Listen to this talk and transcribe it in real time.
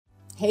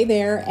Hey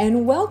there,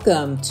 and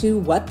welcome to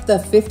What the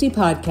 50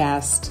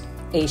 podcast,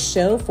 a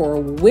show for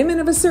women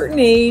of a certain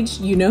age.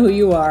 You know who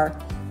you are,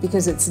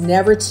 because it's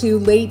never too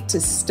late to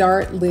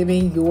start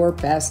living your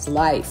best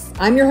life.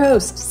 I'm your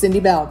host, Cindy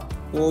Bell.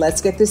 Let's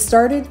get this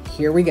started.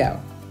 Here we go.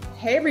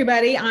 Hey,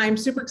 everybody. I'm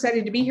super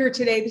excited to be here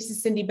today. This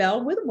is Cindy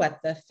Bell with What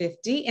the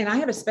 50, and I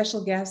have a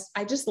special guest.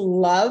 I just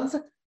love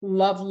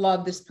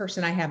this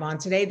person I have on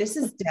today. This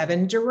is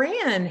Devon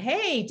Doran.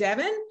 Hey,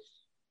 Devon.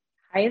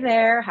 Hi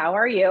there. How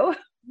are you?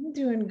 I'm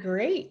doing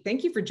great.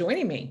 Thank you for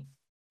joining me.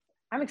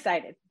 I'm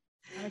excited.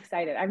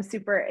 I'm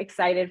super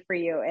excited for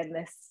you and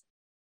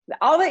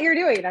all that you're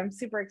doing. I'm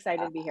super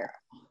excited to be here.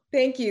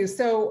 Thank you.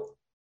 So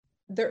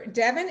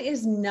Devon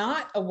is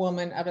not a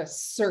woman of a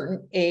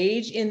certain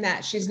age in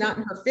that she's not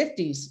in her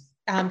 50s.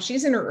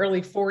 She's in her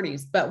early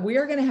 40s, but we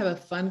are going to have a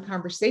fun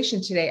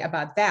conversation today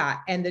about that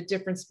and the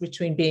difference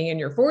between being in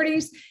your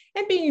 40s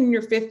and being in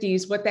your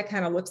 50s, what that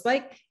kind of looks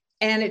like.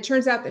 And it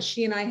turns out that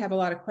she and I have a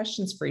lot of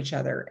questions for each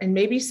other and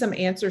maybe some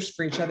answers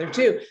for each other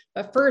too.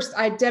 But first,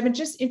 Devon,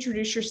 just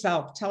introduce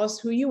yourself. Tell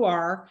us who you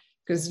are,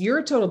 because you're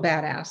a total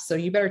badass. So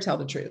you better tell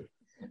the truth.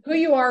 Who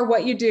you are,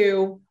 what you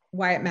do,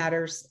 why it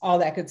matters, all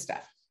that good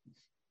stuff.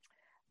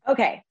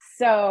 Okay.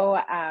 So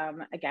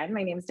again,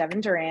 my name is Devon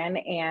Doran,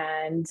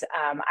 and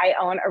I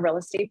own a real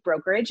estate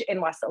brokerage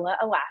in Wasilla,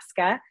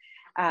 Alaska.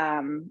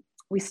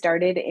 We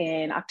started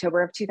in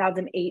October of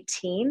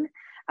 2018.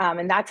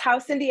 And that's how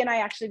Cindy and I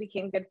actually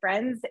became good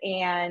friends.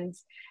 And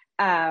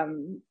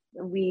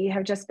we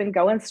have just been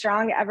going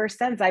strong ever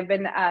since. I've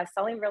been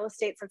selling real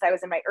estate since I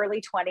was in my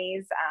early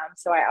 20s.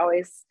 So I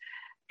always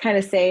kind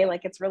of say,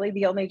 like, it's really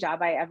the only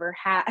job I ever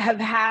have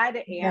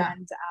had. Yeah.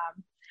 And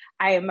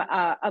I'm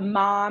a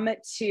mom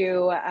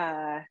to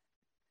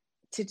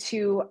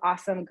two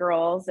awesome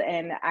girls.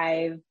 And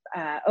I've,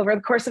 over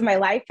the course of my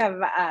life, have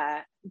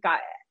got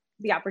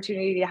the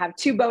opportunity to have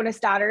two bonus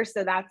daughters.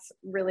 So that's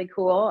really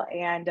cool.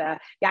 And yeah,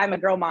 I'm a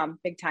girl mom,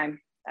 big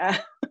time.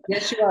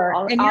 Yes, you are.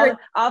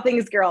 All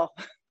things girl.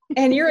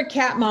 And you're a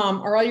cat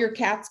mom. Are all your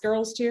cats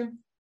girls too?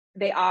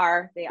 They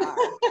are.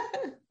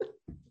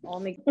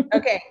 Only.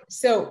 Okay.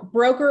 So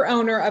broker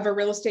owner of a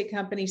real estate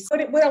company. So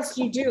what else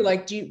do you do?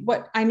 Like,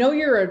 I know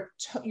you're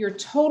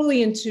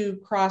totally into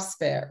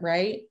CrossFit,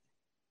 right?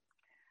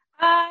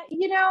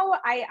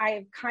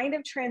 I've kind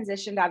of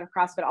transitioned out of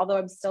CrossFit, although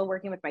I'm still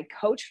working with my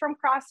coach from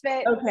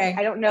CrossFit. Okay.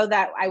 I don't know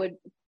that I would,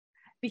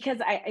 because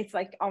it's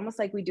like almost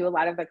like we do a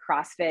lot of the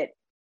CrossFit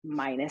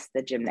minus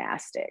the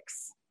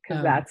gymnastics,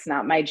 because that's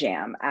not my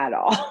jam at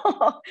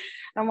all.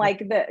 I'm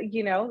like,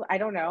 I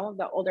don't know,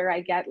 the older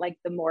I get, like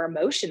the more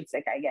motion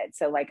sick I get.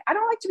 So like, I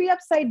don't like to be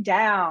upside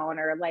down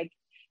or like,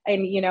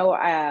 and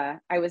I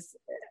was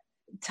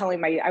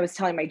telling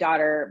my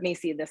daughter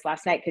Macy this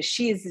last night, because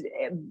she's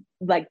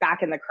like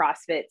back in the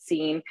CrossFit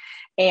scene.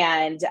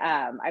 And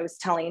I was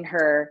telling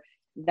her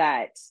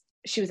that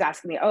she was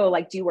asking me, oh,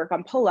 like, do you work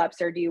on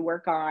pull-ups or do you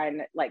work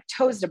on like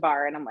toes to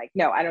bar? And I'm like,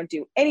 no, I don't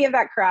do any of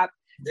that crap.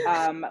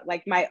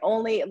 Like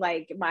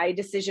my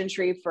decision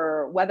tree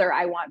for whether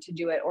I want to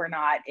do it or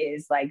not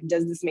is like,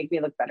 does this make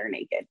me look better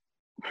naked?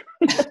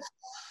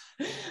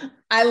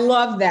 I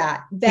love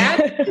that.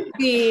 That could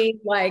be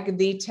like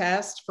the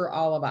test for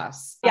all of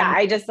us.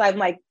 Yeah. I'm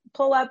like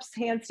pull-ups,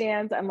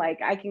 handstands. I'm like,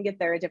 I can get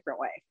there a different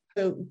way.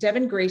 So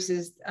Devon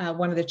graces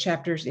one of the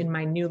chapters in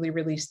my newly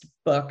released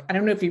book. I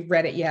don't know if you've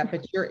read it yet,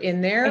 but you're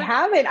in there. I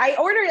haven't. I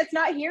ordered it. It's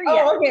not here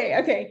yet. Oh,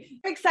 okay.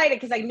 I'm excited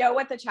because I know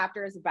what the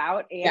chapter is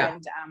about.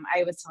 And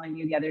I was telling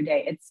you the other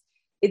day,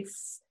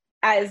 it's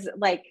as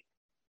like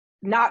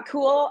not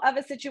cool of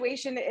a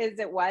situation as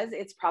it was.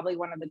 It's probably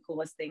one of the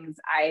coolest things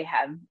I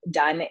have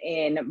done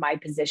in my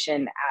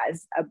position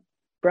as a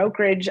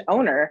brokerage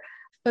owner.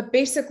 But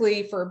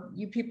basically, for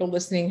you people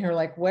listening who are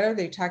like, what are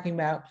they talking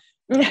about?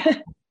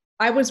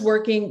 I was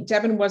working,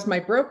 Devon was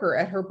my broker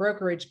at her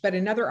brokerage, but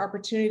another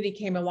opportunity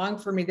came along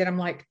for me that I'm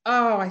like,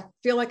 oh, I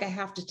feel like I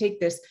have to take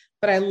this,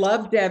 but I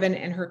love Devon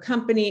and her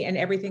company and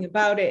everything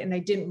about it. And I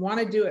didn't want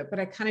to do it,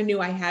 but I kind of knew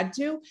I had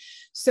to.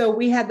 So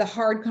we had the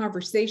hard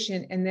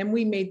conversation, and then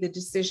we made the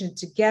decision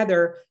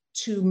together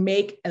to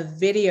make a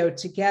video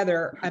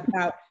together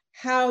about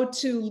how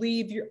to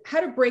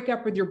break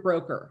up with your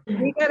broker.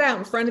 We got out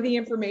in front of the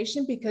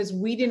information because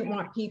we didn't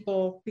want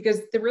people,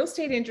 because the real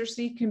estate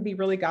industry can be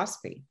really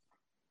gossipy.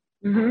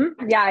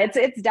 Mm-hmm. Yeah,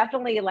 it's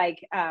definitely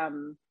like,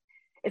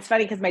 it's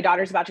funny because my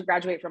daughter's about to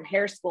graduate from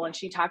hair school, and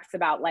she talks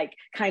about like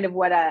kind of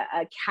what a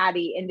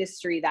catty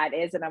industry that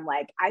is. And I'm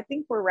like, I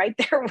think we're right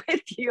there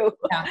with you.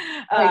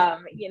 Yeah.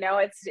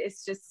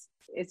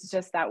 It's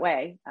just that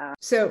way.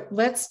 So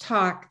let's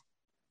talk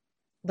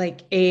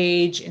like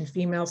age and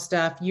female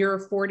stuff. You're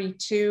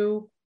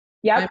 42.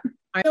 Yep.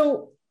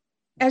 So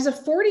as a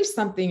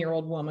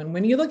 40-something-year-old woman,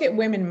 when you look at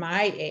women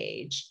my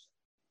age,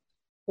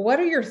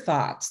 what are your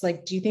thoughts?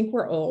 Like, do you think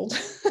we're old?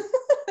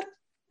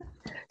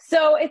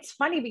 So it's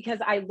funny because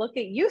I look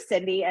at you,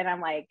 Cindy, and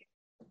I'm like,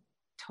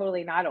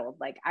 totally not old.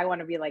 Like, I want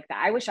to be like that.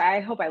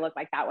 I hope I look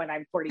like that when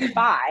I'm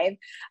 45.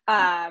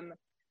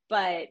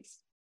 But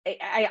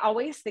I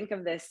always think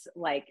of this,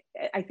 like,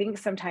 I think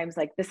sometimes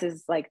like this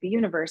is like the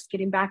universe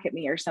getting back at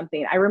me or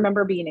something. I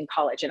remember being in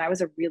college, and I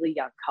was a really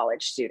young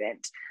college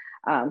student,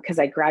 because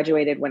I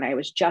graduated when I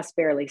was just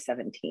barely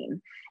 17.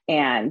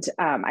 And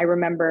I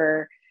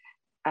remember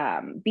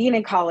being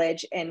in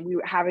college, and we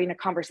were having a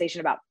conversation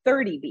about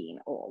 30 being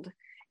old.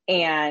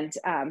 And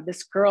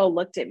this girl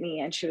looked at me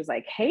and she was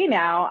like, "Hey,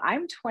 now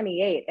I'm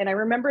 28. And I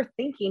remember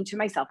thinking to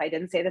myself, I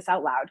didn't say this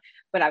out loud,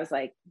 but I was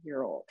like,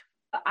 "You're old."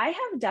 I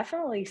have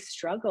definitely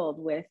struggled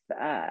with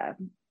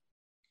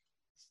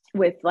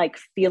like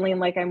feeling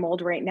like I'm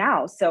old right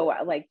now. So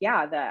like,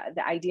 yeah,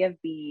 the idea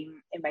of being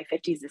in my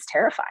 50s is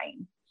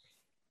terrifying.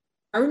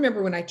 I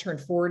remember when I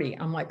turned 40,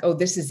 I'm like, oh,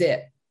 this is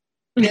it.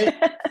 This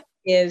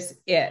is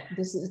it.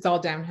 It's all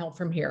downhill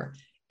from here.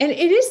 And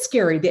it is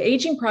scary. The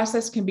aging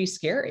process can be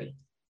scary.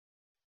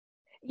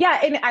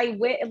 Yeah. And I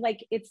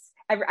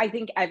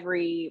think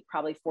every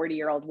probably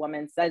 40-year-old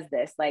woman says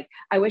this, like,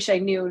 I wish I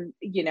knew,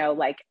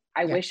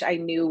 I wish I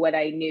knew what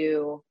I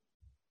knew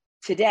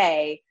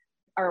today,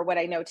 or what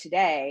I know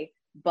today,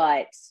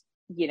 but,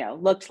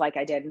 looked like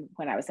I did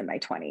when I was in my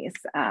 20s,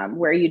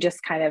 where you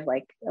just kind of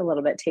like a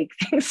little bit take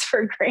things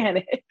for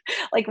granted.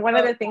 Like one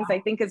of the things I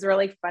think is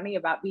really funny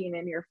about being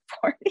in your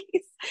 40s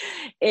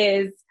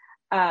is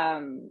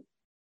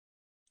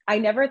I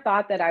never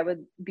thought that I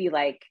would be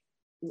like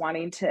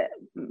wanting to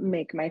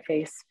make my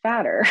face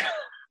fatter.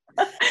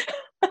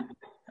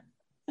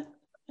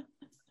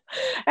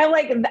 And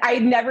like, I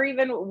never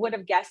even would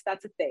have guessed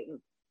that's a thing.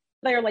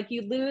 They're like,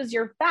 you lose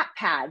your fat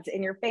pads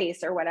in your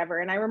face or whatever.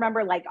 And I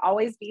remember like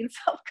always being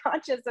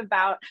self-conscious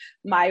about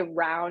my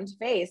round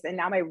face. And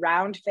now my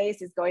round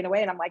face is going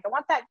away. And I'm like, I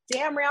want that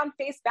damn round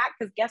face back.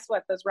 Because guess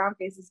what? Those round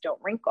faces don't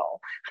wrinkle.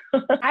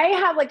 I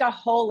have like a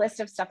whole list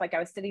of stuff. Like I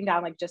was sitting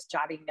down, like just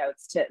jotting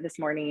notes this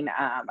morning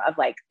of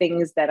like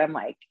things that I'm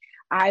like,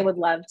 I would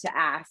love to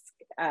ask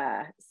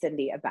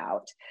Cindy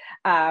about.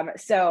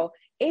 So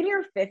in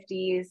your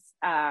 50s,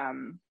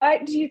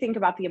 what do you think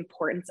about the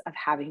importance of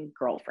having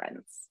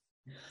girlfriends?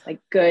 Like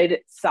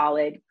good,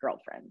 solid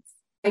girlfriends?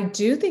 I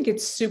do think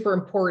it's super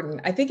important.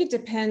 I think it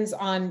depends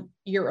on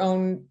your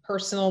own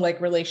personal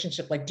like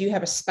relationship. Like, do you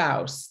have a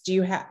spouse? Do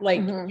you have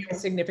like a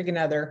significant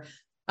other?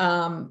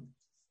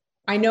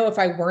 I know if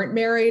I weren't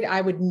married, I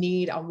would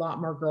need a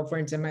lot more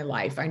girlfriends in my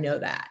life. I know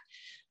that,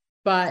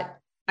 but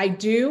I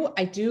do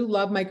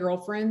love my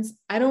girlfriends.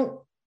 I don't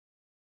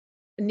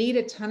need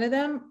a ton of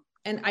them,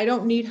 and I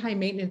don't need high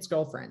maintenance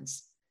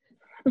girlfriends.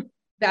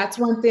 That's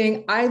one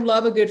thing. I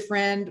love a good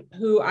friend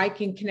who I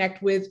can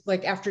connect with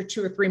like after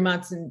 2 or 3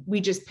 months, and we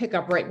just pick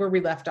up right where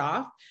we left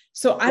off.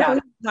 So I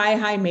don't need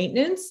high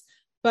maintenance,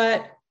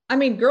 but I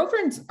mean,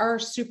 girlfriends are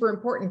super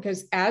important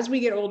because as we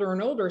get older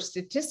and older,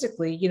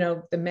 statistically,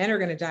 the men are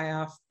going to die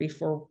off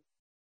before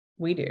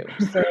we do.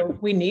 So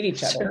we need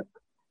each other.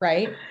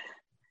 Right.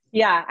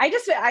 Yeah.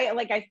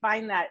 I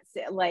find that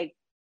like,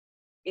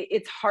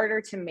 it's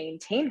harder to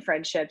maintain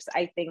friendships,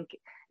 I think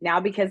now,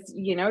 because,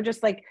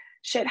 just like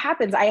shit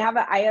happens. I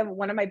have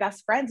one of my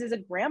best friends is a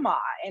grandma,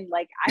 and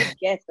like, I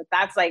get that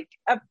that's like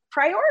a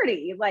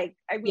priority. Like,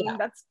 I mean,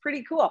 that's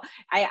pretty cool.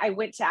 I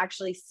went to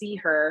actually see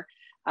her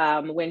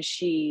when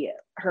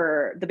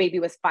the baby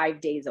was 5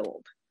 days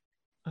old.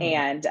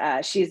 And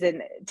she's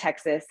in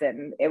Texas,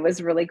 and it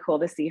was really cool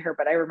to see her.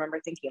 But I remember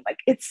thinking like,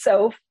 it's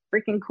so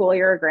freaking cool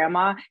you're a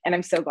grandma, and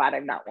I'm so glad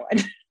I'm not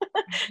one.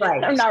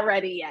 Right. I'm not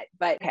ready yet,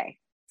 but okay.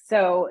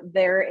 So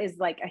there is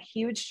like a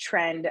huge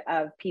trend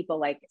of people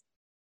like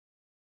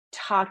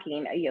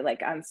talking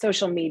like on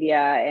social media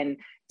and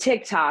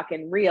TikTok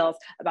and Reels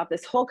about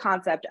this whole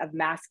concept of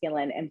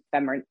masculine and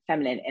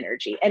feminine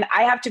energy. And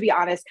I have to be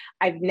honest,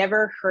 I've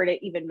never heard it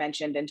even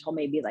mentioned until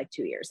maybe like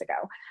 2 years ago.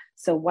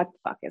 So what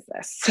the fuck is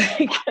this?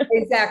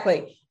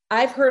 Exactly.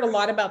 I've heard a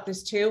lot about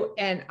this too.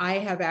 And I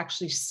have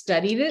actually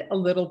studied it a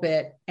little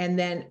bit. And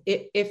then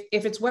if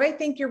it's what I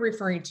think you're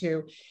referring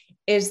to,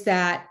 is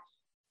that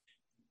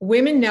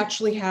women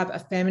naturally have a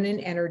feminine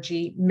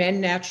energy,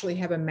 men naturally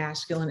have a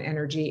masculine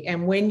energy.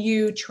 And when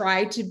you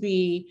try to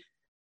be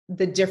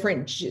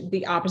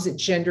the opposite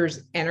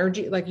gender's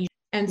energy,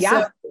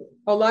 so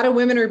a lot of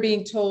women are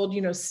being told,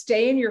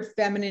 stay in your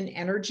feminine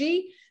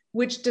energy,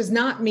 which does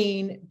not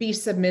mean be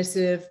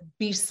submissive,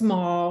 be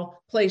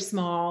small, play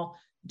small,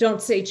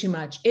 don't say too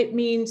much. It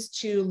means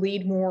to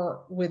lead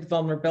more with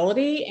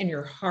vulnerability and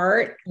your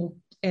heart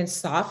and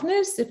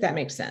softness, if that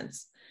makes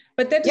sense.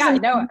 But that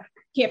doesn't mean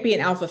you can't be an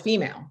alpha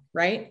female,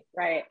 right?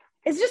 Right.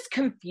 It's just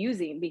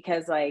confusing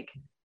because like,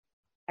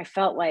 I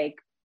felt like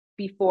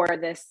before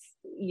this,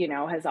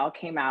 has all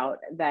came out,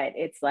 that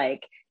it's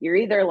like, you're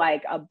either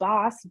like a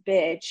boss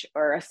bitch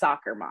or a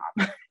soccer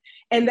mom.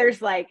 And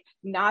there's like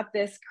not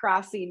this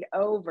crossing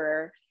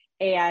over,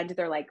 and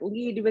they're like,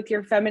 lead with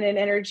your feminine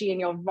energy and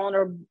your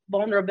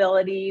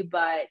vulnerability,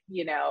 but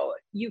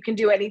you can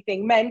do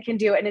anything men can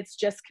do. And it's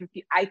just,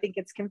 I think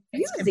it's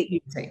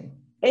confusing.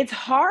 It's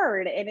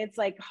hard. And it's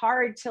like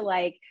hard to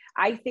like,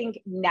 I think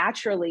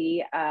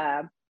naturally,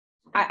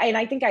 and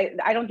I think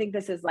I don't think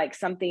this is like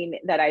something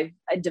that I've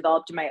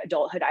developed in my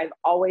adulthood. I've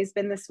always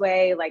been this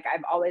way. Like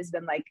I've always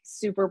been like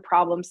super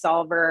problem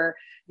solver,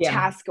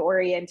 task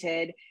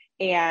oriented.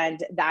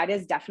 And that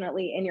is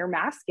definitely in your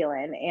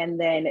masculine. And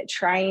then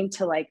trying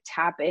to like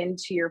tap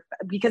into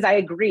because I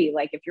agree,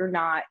 like if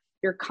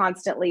you're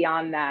constantly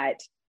on that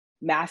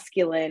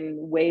masculine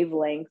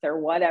wavelength or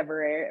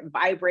whatever,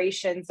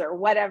 vibrations or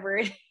whatever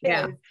it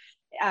is,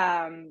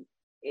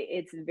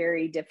 it's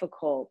very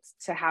difficult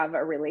to have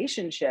a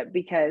relationship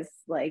because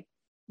like,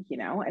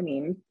 I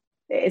mean,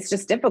 it's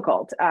just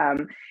difficult.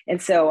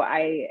 And so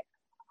I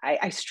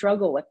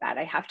struggle with that.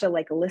 I have to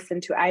like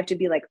I have to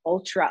be like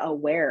ultra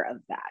aware of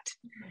that.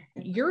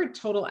 You're a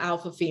total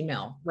alpha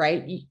female,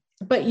 right?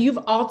 But you've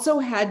also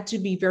had to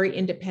be very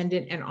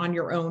independent and on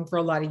your own for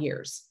a lot of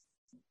years,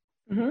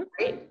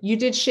 right? You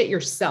did shit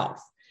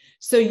yourself.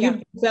 So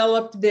you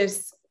developed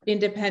this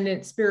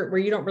independent spirit where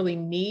you don't really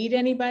need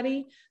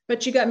anybody,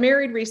 but you got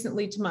married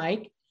recently to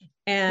Mike.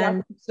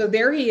 And so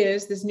there he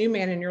is, this new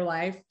man in your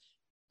life.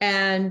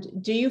 And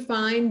do you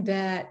find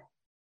that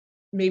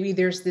maybe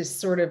there's this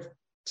sort of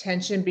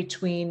tension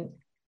between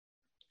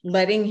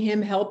letting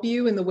him help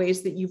you in the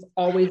ways that you've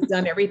always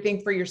done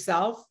everything for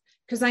yourself?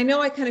 Because I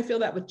know I kind of feel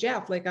that with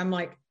Jeff. Like, I'm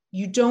like,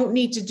 you don't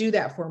need to do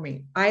that for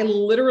me. I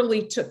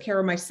literally took care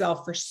of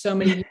myself for so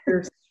many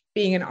years.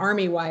 Being an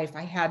Army wife,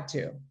 I had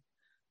to.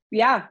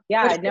 Yeah.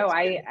 No,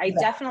 I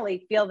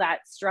definitely feel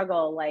that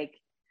struggle. Like,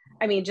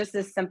 I mean, just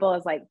as simple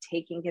as like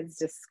taking kids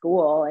to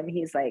school and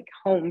he's like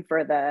home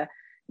for the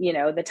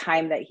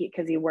time that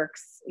cause he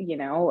works,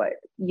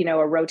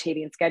 a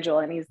rotating schedule.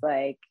 And he's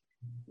like,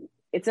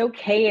 it's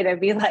okay to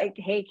be like,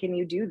 hey, can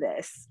you do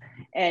this?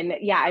 And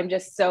I'm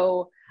just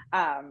so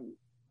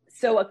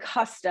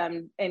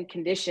accustomed and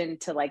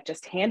conditioned to like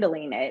just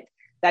handling it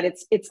that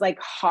it's like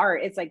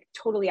hard. It's like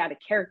totally out of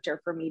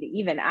character for me to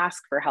even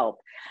ask for help.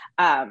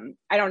 I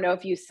don't know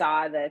if you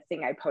saw the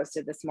thing I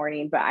posted this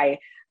morning, but I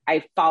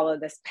follow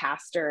this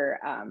pastor,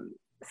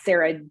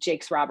 Sarah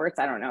Jakes Roberts.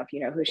 I don't know if you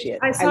know who she is.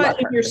 I saw it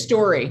in your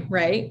story,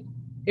 right?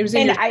 It was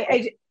in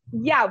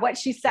your what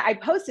she said, I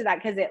posted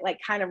that because it like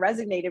kind of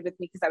resonated with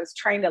me because I was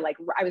trying to like,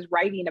 I was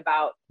writing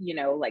about,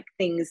 like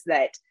things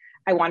that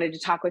I wanted to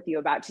talk with you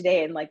about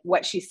today. And like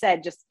what she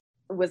said just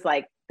was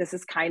like, this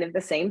is kind of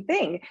the same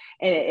thing.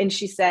 And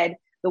she said,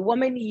 the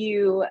woman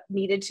you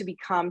needed to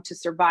become to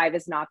survive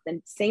is not the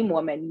same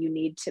woman you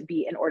need to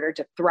be in order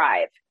to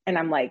thrive. And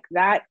I'm like,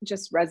 that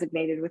just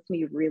resonated with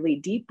me really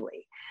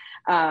deeply.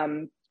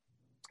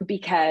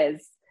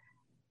 Because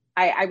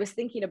I was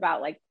thinking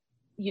about like,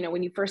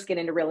 when you first get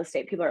into real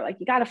estate, people are like,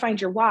 you got to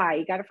find your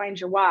why.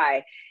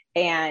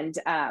 And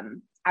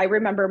I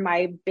remember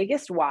my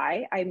biggest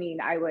why. I mean,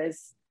 I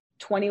was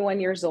 21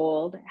 years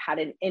old, had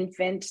an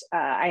infant.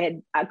 I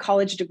had a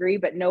college degree,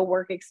 but no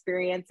work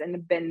experience,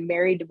 and been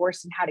married,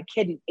 divorced, and had a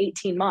kid in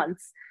 18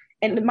 months.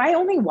 And my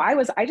only why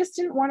was I just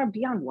didn't want to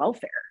be on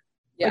welfare.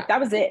 Like that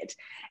was it.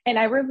 And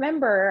I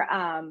remember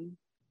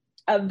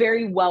a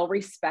very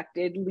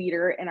well-respected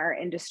leader in our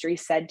industry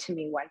said to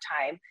me one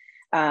time,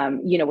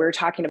 we were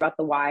talking about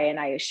the why, and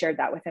I shared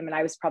that with him. And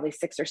I was probably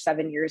 6 or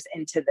 7 years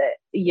into the,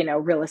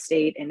 real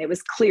estate. And it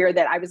was clear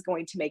that I was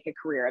going to make a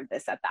career of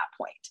this at that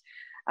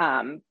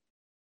point.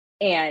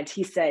 And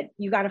he said,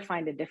 you got to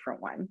find a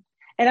different one.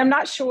 And I'm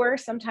not sure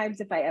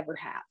sometimes if I ever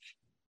have.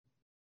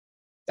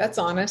 That's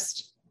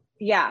honest.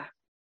 Yeah.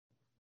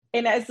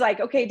 And it's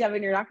like, okay,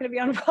 Devon, you're not going to be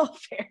on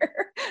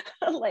welfare.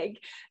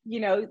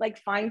 like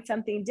find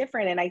something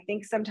different. And I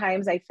think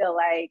sometimes I feel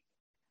like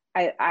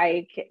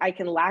I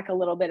can lack a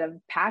little bit of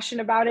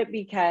passion about it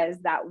because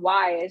that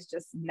why is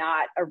just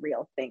not a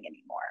real thing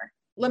anymore.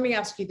 Let me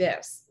ask you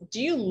this. Do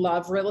you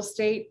love real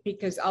estate?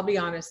 Because I'll be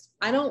honest,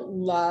 I don't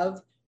love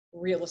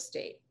real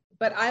estate,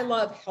 but I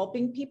love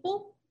helping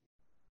people.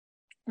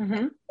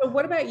 Mm-hmm. So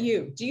what about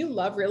you? Do you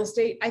love real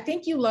estate? I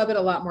think you love it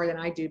a lot more than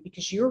I do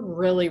because you're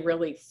really,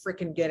 really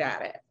freaking good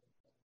at it.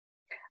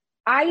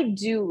 I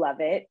do love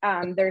it.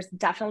 There's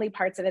definitely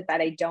parts of it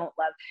that I don't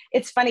love.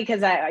 It's funny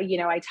because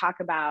I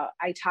talk about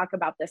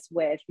this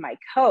with my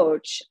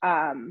coach.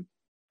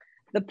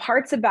 The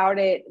parts about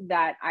it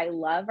that I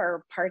love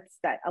are parts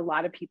that a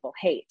lot of people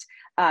hate.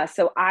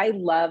 So I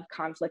love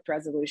conflict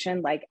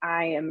resolution. Like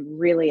I am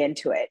really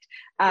into it.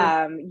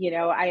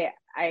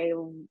 I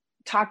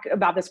talk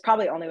about this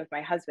probably only with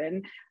my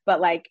husband, but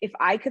like if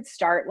I could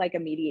start like a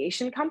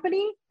mediation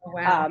company,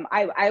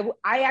 I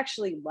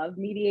actually love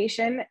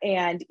mediation.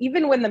 And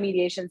even when the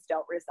mediations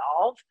don't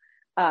resolve,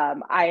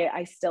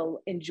 I still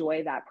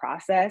enjoy that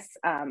process.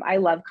 I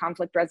love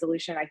conflict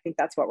resolution. I think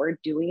that's what we're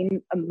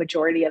doing a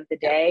majority of the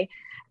day.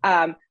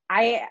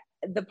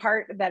 The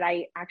part that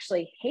I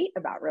actually hate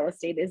about real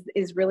estate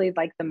is really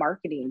like the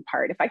marketing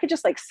part. If I could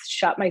just like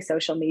shut my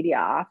social media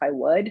off, I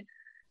would.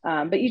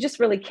 But you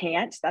just really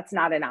can't. That's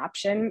not an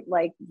option,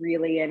 like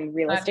really in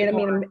real estate. I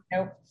mean,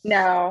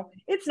 no,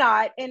 it's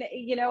not. And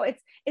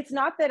it's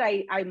not that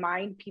I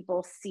mind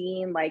people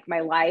seeing like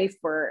my life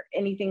or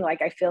anything.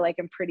 Like I feel like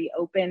I'm pretty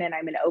open and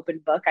I'm an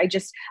open book.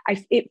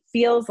 It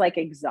feels like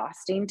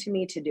exhausting to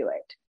me to do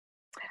it.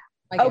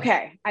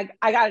 Okay.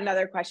 I got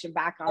another question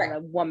back on Right.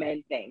 the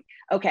woman thing.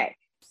 Okay.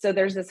 So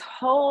there's this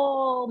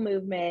whole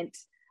movement,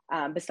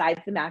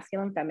 besides the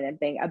masculine feminine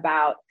thing,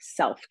 about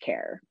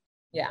self-care.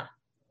 Yeah.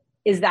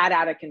 Is that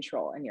out of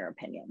control in your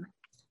opinion?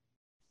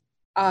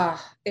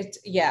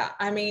 Yeah.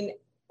 I mean,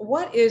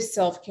 what is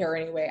self-care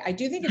anyway? I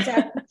do think it's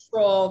out of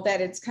control,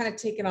 that it's kind of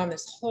taken on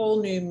this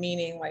whole new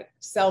meaning, like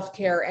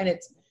self-care. And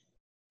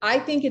I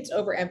think it's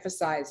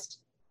overemphasized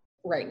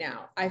right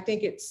now. I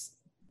think it's,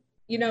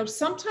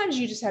 sometimes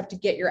you just have to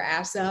get your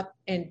ass up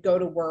and go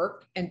to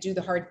work and do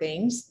the hard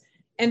things.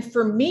 And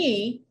for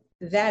me,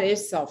 that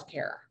is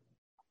self-care.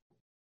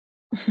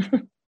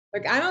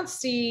 Like, I don't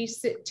see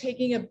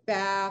taking a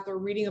bath or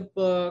reading a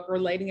book or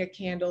lighting a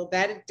candle.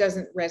 That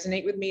doesn't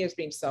resonate with me as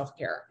being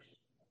self-care.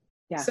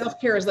 Yeah.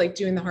 Self-care is like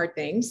doing the hard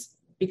things,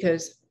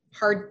 because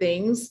hard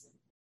things,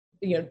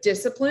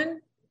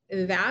 discipline,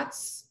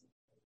 that's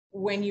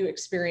when you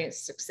experience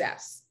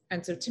success.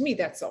 And so to me,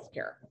 that's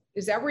self-care.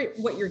 Is that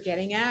what you're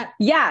getting at?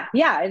 Yeah.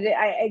 Yeah.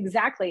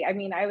 Exactly. I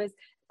mean, I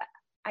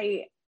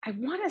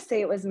want to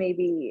say it was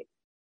maybe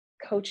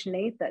Coach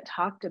Nate that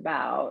talked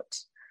about,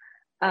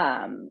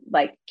 I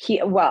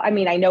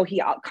know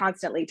he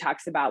constantly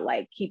talks about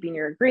like keeping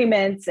your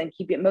agreements and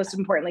most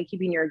importantly,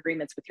 keeping your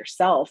agreements with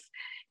yourself.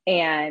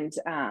 And,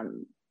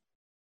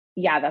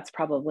 that's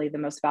probably the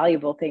most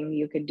valuable thing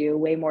you could do,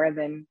 way more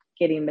than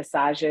getting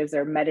massages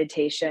or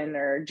meditation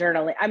or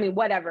journaling. I mean,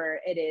 whatever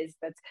it is,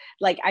 that's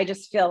like, I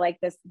just feel like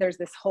there's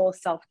this whole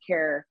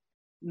self-care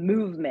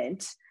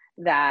movement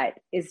that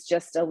is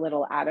just a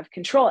little out of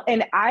control.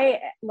 And I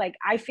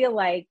feel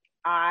like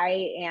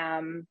I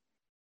am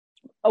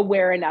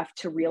aware enough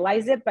to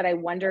realize it, but I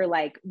wonder,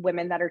 like,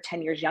 women that are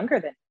 10 years younger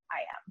than I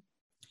am,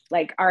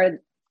 like,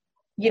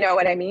 you know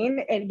what I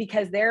mean? And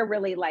because they're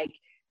really like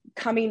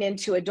coming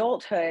into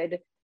adulthood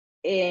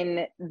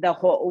in the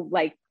whole,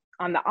 like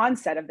on the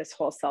onset of this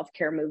whole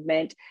self-care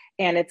movement.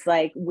 And it's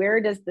like,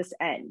 where does this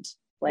end?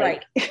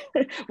 Like, right.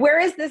 Where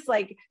is this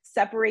like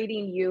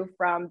separating you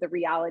from the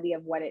reality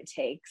of what it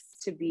takes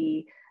to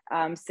be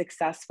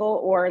successful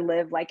or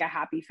live like a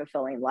happy,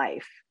 fulfilling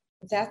life?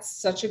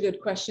 That's such a good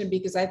question,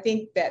 because I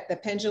think that the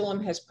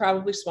pendulum has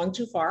probably swung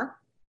too far.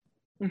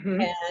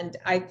 Mm-hmm. And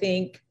I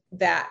think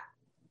that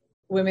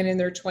women in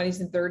their 20s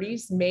and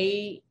 30s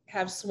may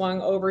have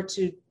swung over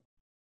to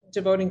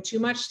devoting too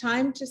much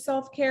time to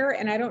self-care.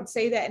 And I don't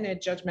say that in a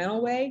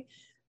judgmental way.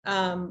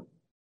 I'll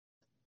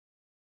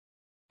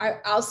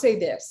say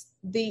this,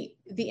 the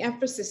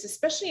emphasis,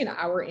 especially in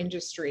our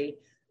industry,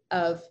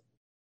 of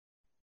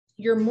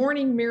your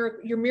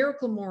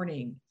miracle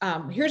morning.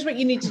 Here's what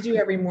you need to do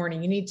every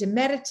morning. You need to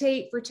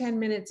meditate for 10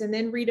 minutes and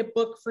then read a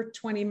book for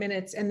 20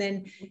 minutes. And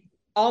then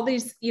all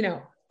these,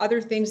 other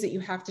things that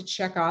you have to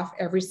check off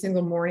every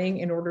single morning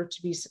in order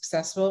to be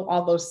successful,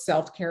 all those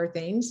self-care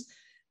things.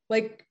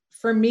 Like,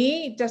 for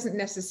me, it doesn't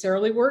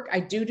necessarily work.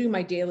 I do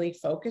my daily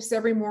focus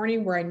every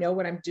morning, where I know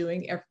what I'm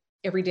doing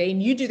every day.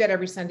 And you do that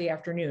every Sunday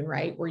afternoon,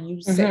 right? Where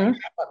you set yourself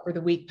up for the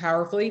week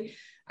powerfully.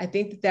 I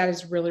think that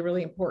is really,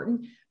 really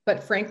important.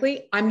 But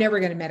frankly, I'm never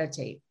going to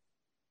meditate.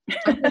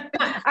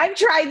 I've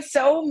tried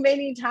so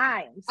many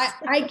times.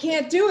 I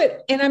can't do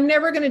it. And I'm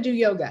never going to do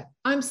yoga.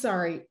 I'm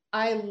sorry.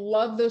 I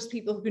love those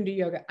people who can do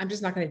yoga. I'm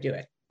just not going to do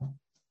it.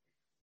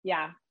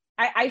 Yeah.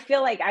 I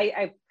feel like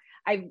I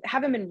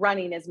haven't been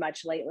running as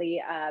much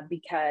lately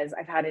because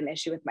I've had an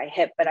issue with my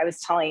hip. But I was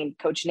telling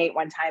Coach Nate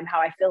one time how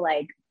I feel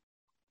like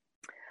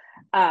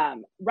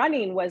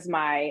running was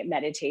my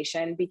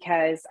meditation,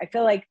 because I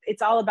feel like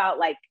it's all about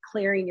like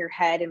clearing your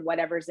head and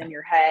whatever's in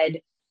your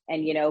head,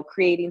 and,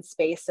 creating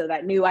space so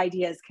that new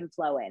ideas can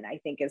flow in, I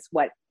think is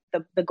what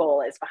the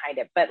goal is behind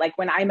it. But like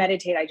when I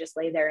meditate, I just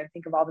lay there and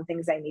think of all the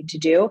things I need to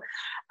do.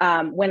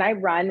 When I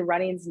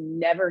running's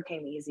never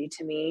came easy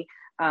to me.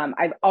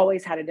 I've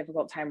always had a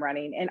difficult time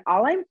running, and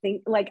all I'm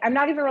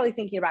not even really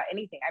thinking about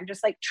anything. I'm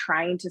just like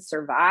trying to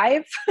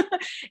survive.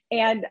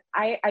 And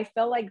I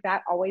feel like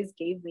that always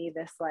gave me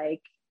this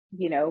like,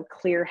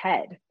 clear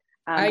head,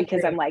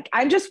 because I'm like,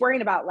 I'm just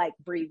worrying about like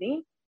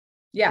breathing.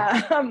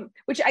 Yeah.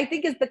 Which I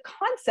think is the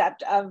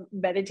concept of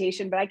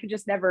meditation, but I could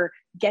just never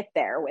get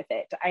there with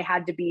it. I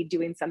had to be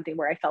doing something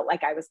where I felt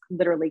like I was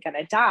literally going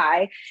to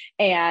die.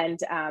 And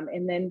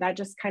then that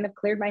just kind of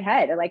cleared my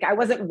head. Like, I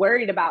wasn't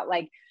worried about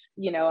like,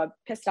 a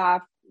pissed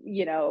off,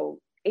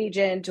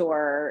 agent,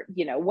 or,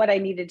 what I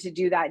needed to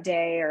do that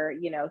day, or,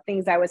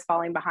 things I was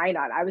falling behind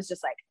on. I was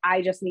just like,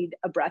 I just need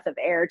a breath of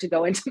air to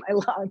go into my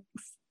lungs.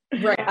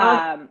 Right.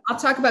 I'll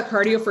talk about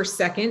cardio for a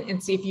second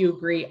and see if you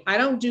agree. I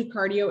don't do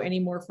cardio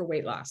anymore for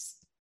weight loss.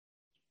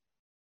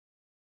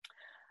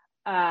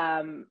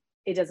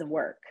 It doesn't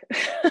work.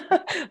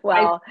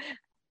 Well,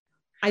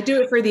 I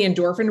do it for the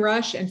endorphin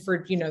rush and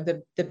for,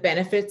 the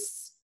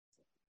benefits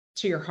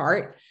to your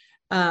heart.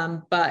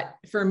 But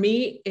for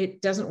me,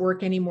 it doesn't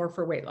work anymore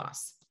for weight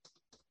loss.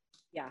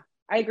 Yeah,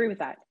 I agree with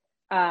that.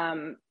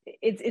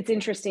 It's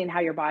interesting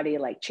how your body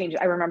like changes.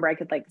 I remember I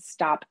could like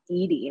stop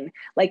eating,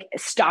 like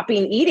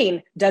stopping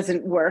eating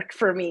doesn't work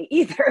for me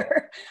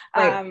either.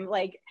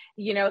 Right.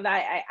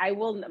 That I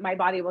will, my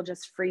body will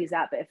just freeze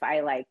up if I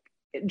like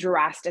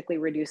drastically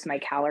reduce my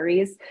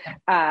calories.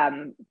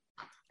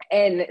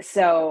 And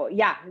so,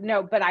 yeah,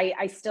 no, but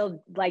I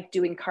still like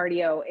doing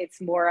cardio. It's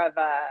more of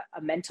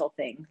a mental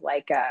thing.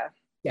 Like,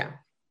 yeah.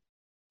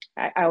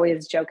 I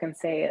always joke and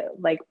say,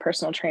 like,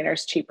 personal trainer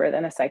is cheaper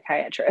than a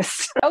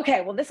psychiatrist.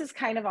 Okay. Well, this is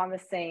kind of on the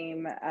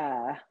same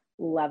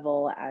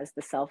level as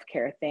the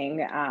self-care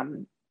thing.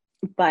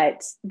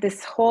 But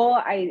this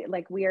whole,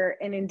 we are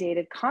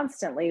inundated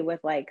constantly with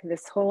like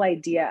this whole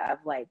idea of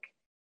like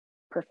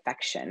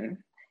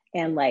perfection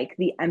and like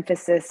the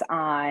emphasis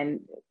on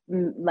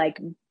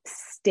like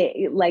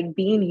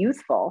being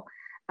youthful.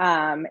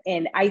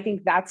 And I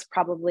think that's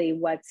probably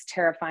what's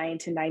terrifying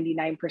to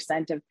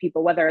 99% of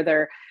people, whether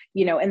they're,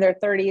 you know, in their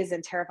 30s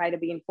and terrified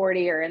of being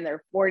 40, or in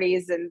their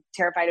 40s and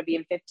terrified of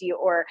being 50,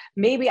 or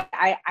maybe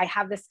I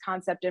have this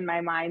concept in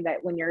my mind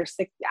that when you're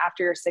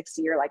after you're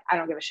 60, you're like, I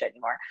don't give a shit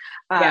anymore.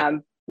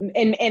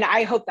 And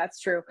I hope that's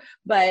true.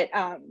 But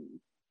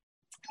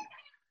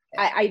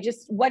I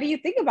just, what do you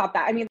think about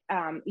that? I mean,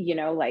 you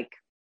know, like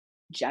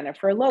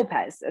Jennifer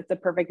Lopez, it's a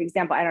perfect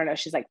example. I don't know,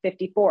 she's like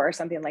 54 or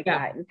something like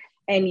that.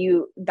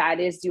 And that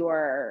is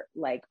your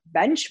like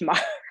benchmark.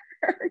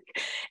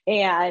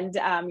 And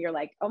you're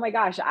like, oh my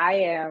gosh, I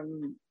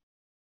am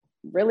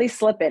really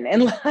slipping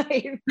in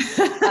life.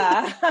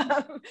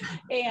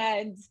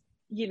 And,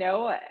 you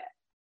know,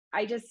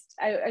 I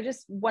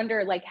just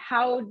wonder, like,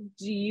 how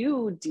do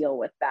you deal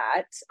with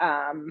that?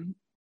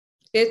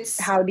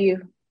 How do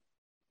you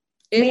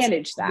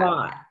manage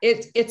that?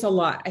 It's a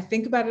lot. I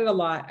think about it a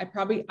lot.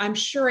 I'm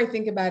sure I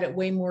think about it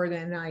way more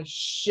than I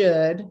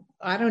should.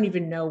 I don't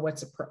even know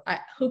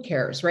who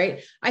cares,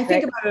 right? I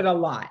think about it a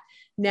lot.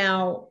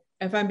 Now,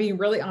 if I'm being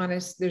really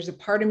honest, there's a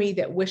part of me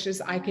that wishes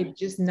I could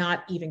just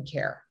not even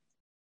care.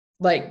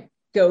 Like,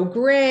 go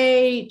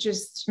great,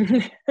 just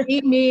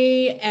be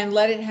me and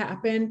let it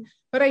happen.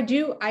 But I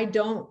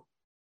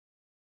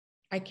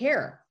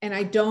care. And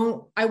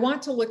I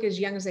want to look as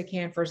young as I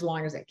can for as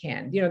long as I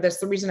can. You know, that's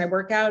the reason I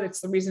work out.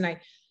 It's the reason I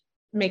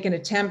make an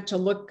attempt to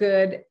look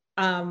good.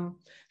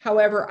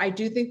 However, I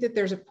do think that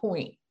there's a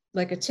point,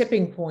 like a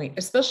tipping point,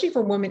 especially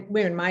for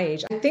women my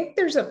age. I think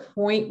there's a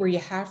point where you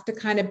have to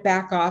kind of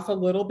back off a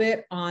little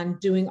bit on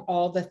doing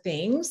all the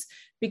things,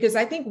 because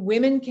I think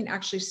women can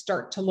actually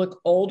start to look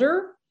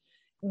older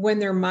when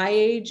they're my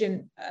age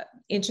and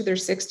into their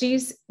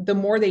 60s, the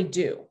more they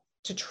do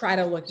to try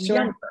to look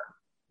younger.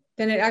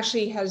 Then it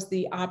actually has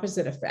the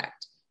opposite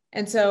effect.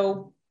 And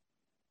so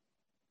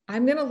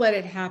I'm going to let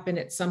it happen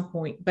at some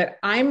point, but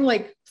I'm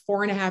like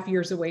 4.5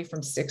 years away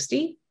from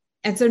 60.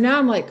 And so now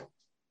I'm like,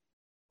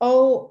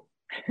 oh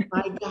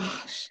my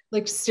gosh,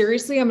 like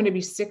seriously, I'm going to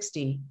be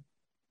 60.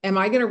 Am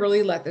I going to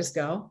really let this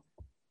go?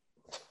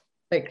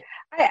 Like,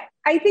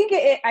 I think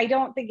I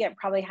don't think it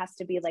probably has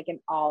to be like an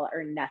all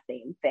or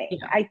nothing thing.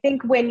 Yeah. I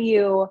think when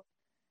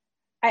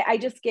I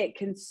just get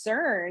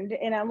concerned,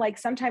 and I'm like,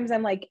 sometimes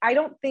I'm like, I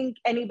don't think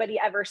anybody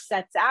ever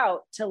sets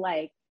out to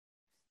like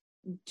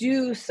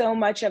do so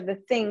much of the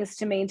things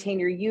to maintain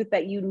your youth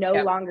that you no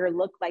longer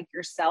look like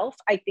yourself.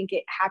 I think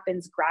it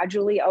happens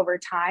gradually over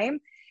time.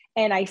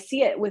 And I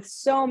see it with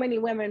so many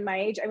women my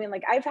age. I mean,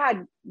 like, I've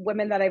had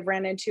women that I've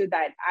ran into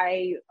that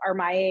are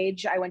my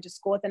age, I went to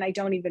school with, and I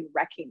don't even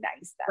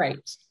recognize them.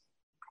 Right.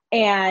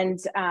 And,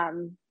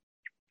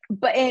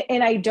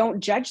 and I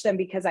don't judge them,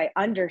 because I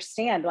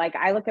understand, like,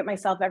 I look at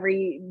myself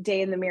every day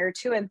in the mirror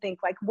too and think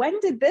like, when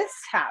did this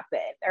happen?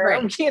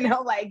 Or, you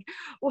know, like,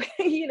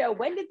 you know,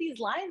 when did these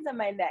lines on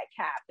my neck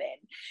happen?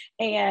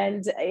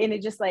 And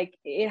it just like,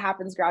 it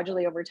happens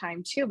gradually over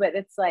time too. But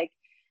it's like,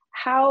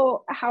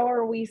 how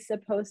are we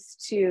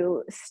supposed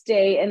to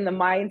stay in the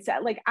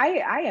mindset? Like,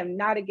 I am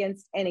not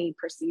against any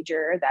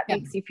procedure that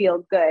makes you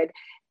feel good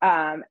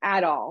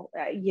at all.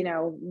 You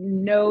know,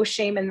 no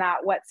shame in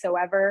that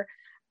whatsoever.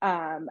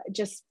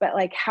 But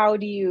like, how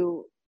do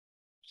you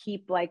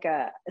keep like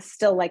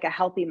still like a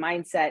healthy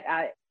mindset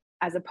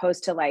as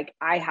opposed to like,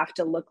 I have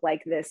to look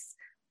like this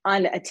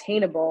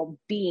unattainable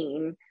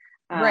being.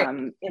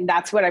 And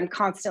that's what I'm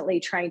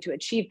constantly trying to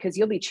achieve, because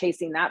you'll be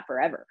chasing that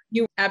forever.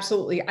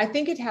 Absolutely. I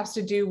think it has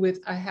to do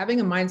with having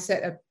a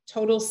mindset of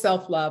total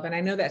self-love. And I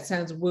know that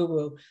sounds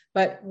woo-woo,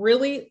 but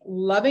really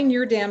loving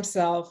your damn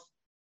self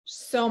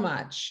so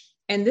much.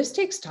 And this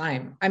takes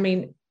time. I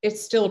mean,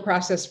 it's still a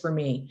process for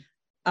me.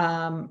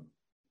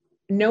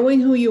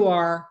 Knowing who you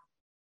are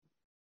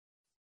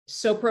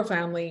so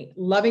profoundly,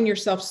 loving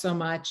yourself so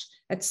much,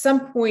 at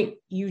some point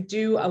you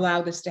do allow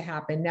this to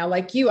happen. Now,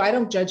 like you, I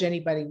don't judge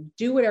anybody.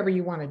 Do whatever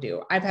you want to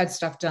do. I've had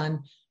stuff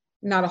done,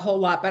 not a whole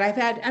lot, but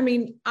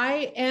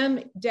I am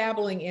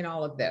dabbling in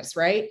all of this,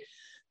 right?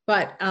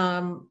 But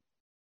at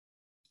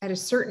a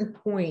certain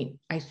point,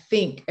 I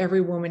think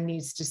every woman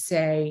needs to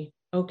say,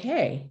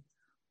 okay,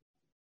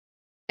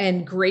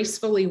 and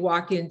gracefully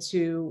walk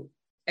into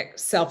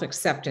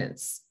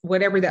self-acceptance,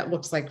 whatever that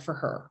looks like for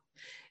her.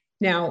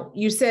 Now,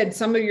 you said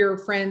some of your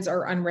friends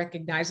are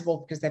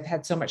unrecognizable because they've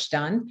had so much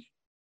done.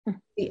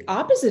 The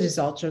opposite is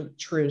also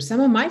true. Some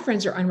of my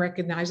friends are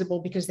unrecognizable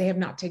because they have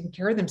not taken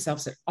care of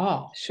themselves at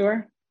all.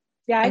 Sure.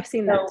 Yeah, I've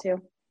seen that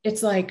too.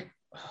 It's like,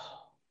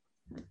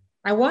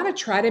 I want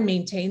to try to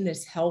maintain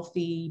this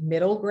healthy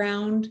middle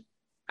ground.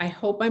 I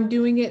hope I'm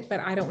doing it, but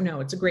I don't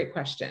know. It's a great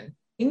question.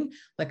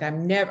 Like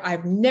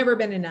I've never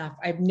been enough.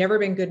 I've never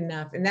been good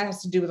enough. And that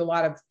has to do with a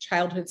lot of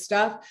childhood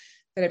stuff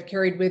that I've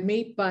carried with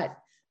me. But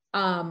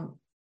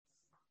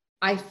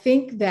I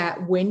think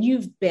that when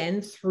you've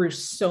been through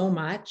so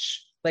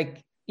much,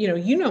 like,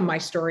 you know my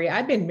story.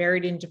 I've been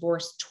married and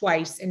divorced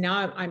twice, and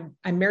now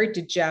I'm married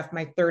to Jeff,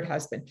 my third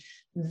husband.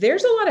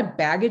 There's a lot of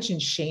baggage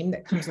and shame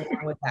that comes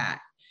along with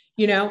that,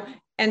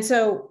 And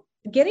so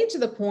getting to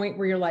the point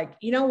where you're like,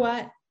 you know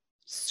what?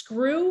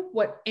 Screw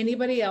what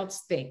anybody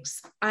else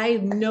thinks. I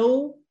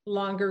no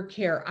longer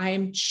care.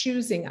 I'm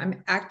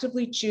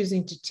actively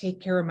choosing to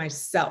take care of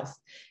myself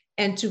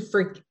and to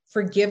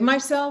forgive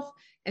myself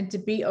and to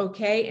be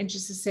okay and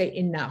just to say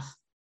enough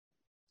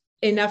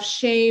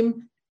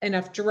shame,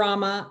 enough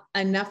drama,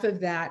 enough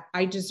of that.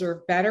 I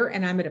deserve better.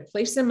 And I'm at a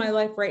place in my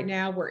life right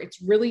now where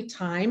it's really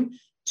time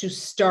to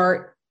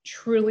start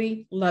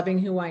truly loving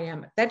who I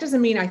am. That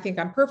doesn't mean I think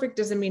I'm perfect.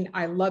 Doesn't mean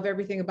I love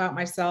everything about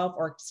myself,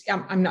 or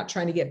I'm not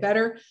trying to get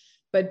better,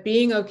 but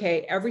being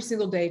okay every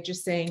single day,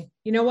 just saying,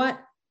 you know what?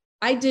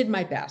 I did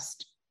my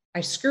best.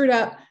 I screwed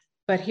up,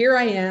 but here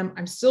I am.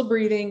 I'm still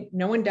breathing.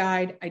 No one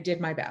died. I did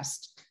my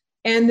best.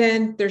 And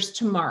then there's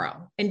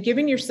tomorrow, and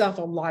giving yourself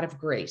a lot of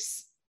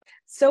grace.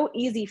 So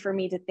easy for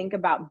me to think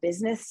about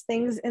business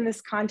things in this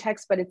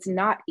context, but it's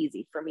not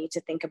easy for me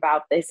to think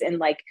about this in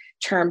like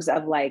terms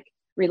of like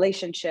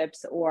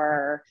relationships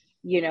or,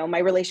 my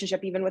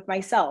relationship even with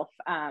myself.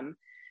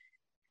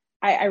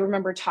 I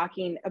remember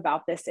talking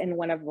about this in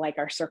one of like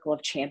our Circle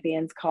of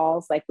Champions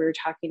calls. Like we were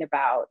talking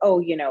about,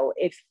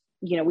 if,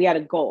 we had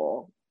a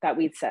goal that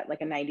we'd set,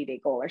 like a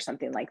 90-day goal or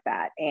something like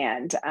that.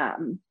 And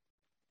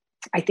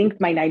I think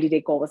my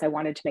 90-day goal was I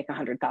wanted to make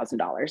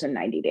 $100,000 in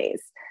 90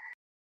 days.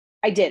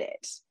 I did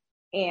it.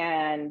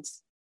 And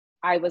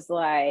I was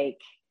like,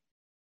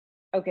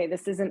 okay,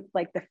 this isn't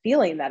like the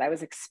feeling that I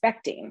was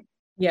expecting.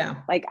 Yeah.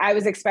 Like I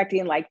was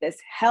expecting like this,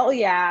 hell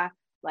yeah,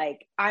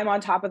 like I'm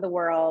on top of the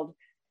world.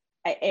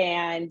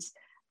 And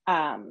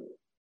I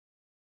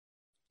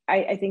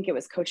think it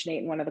was Coach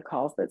Nate in one of the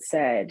calls that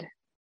said,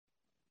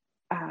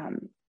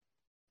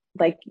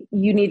 like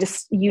you need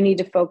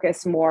to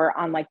focus more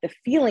on like the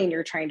feeling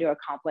you're trying to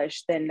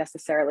accomplish than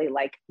necessarily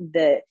like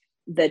the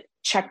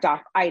checked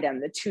off item,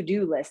 the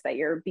to-do list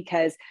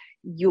because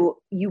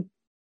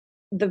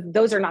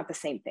those are not the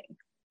same thing.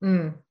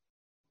 Mm.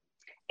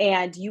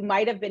 And you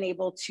might have been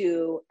able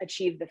to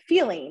achieve the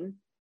feeling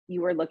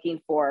you were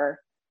looking for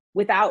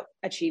without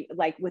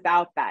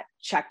that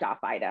checked off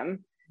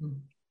item,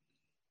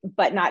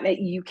 but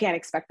you can't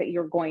expect that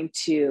you're going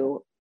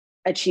to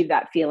achieve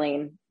that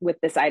feeling with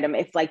this item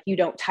if like you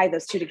don't tie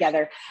those two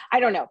together. I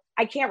don't know.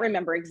 I can't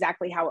remember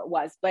exactly how it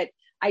was, but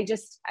I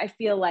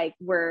feel like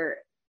we're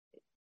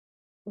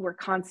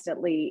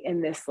constantly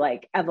in this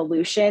like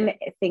evolution,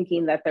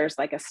 thinking that there's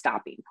like a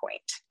stopping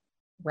point.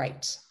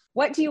 Right.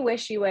 What do you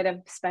wish you would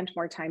have spent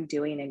more time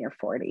doing in your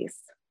 40s?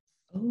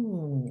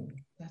 Oh,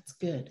 that's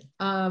good.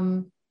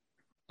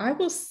 I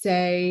will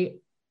say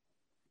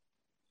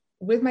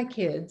with my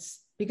kids,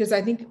 because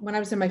I think when I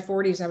was in my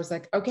 40s, I was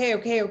like, okay.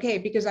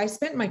 Because I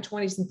spent my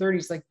 20s and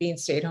 30s, like being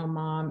stay-at-home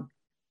mom.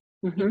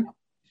 Mm-hmm.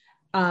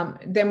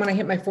 Then when I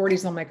hit my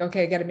 40s, I'm like,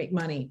 okay, I got to make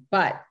money,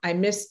 but I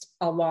missed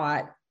a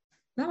lot.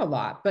 Not a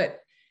lot, but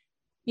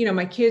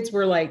my kids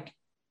were like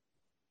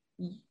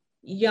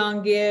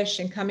youngish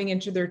and coming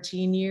into their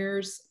teen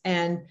years.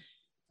 And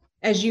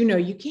as you know,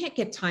 you can't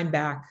get time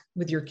back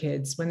with your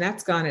kids. When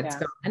that's gone, it's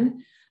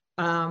gone.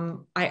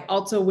 I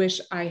also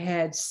wish I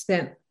had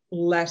spent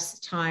less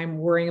time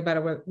worrying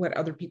about what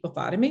other people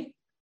thought of me.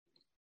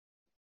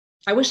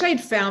 I wish I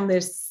had found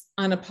this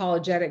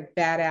unapologetic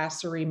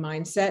badassery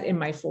mindset in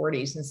my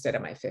 40s instead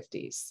of my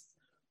 50s.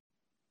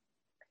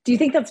 Do you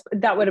think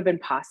that would have been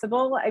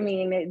possible? I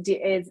mean,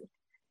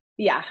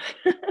 yeah.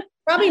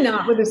 Probably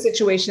not with the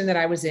situation that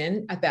I was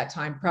in at that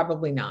time.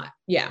 Probably not.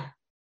 Yeah.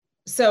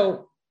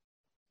 So,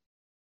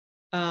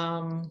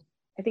 I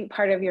think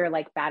part of your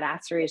like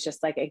badassery is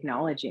just like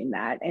acknowledging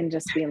that and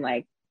just being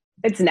like,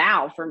 it's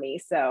now for me.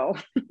 So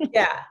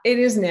yeah, it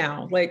is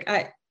now. Like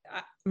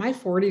my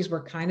 40s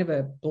were kind of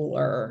a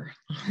blur,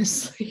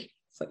 honestly.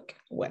 It's like,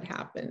 what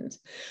happened?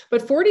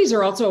 But 40s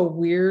are also a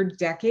weird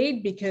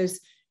decade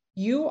because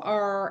you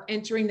are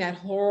entering that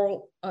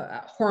whole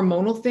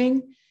hormonal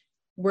thing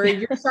where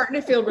you're starting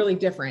to feel really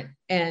different,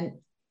 and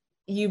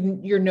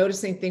you're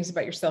noticing things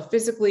about yourself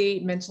physically,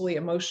 mentally,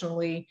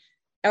 emotionally.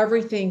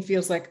 Everything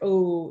feels like,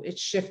 oh,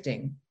 it's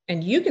shifting.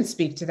 And you can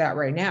speak to that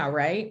right now,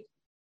 right?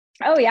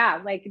 Oh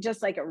yeah. Like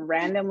just like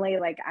randomly,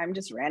 like I'm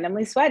just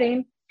randomly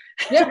sweating.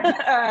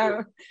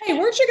 Yeah. Hey,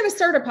 weren't you going to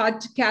start a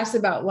podcast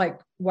about like,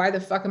 why the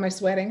fuck am I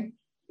sweating?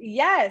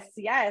 Yes.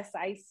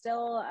 I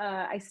still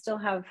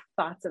have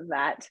thoughts of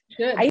that.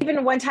 Good. I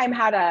even one time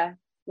had I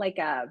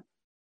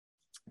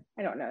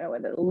don't know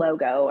what the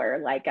logo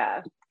or like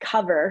a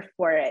cover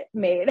for it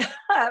made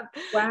up.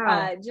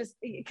 Wow. Just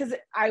because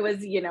I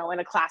was, in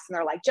a class and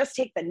they're like, just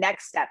take the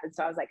next step. And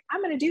so I was like,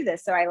 I'm going to do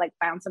this. So I like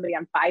found somebody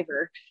on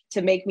Fiverr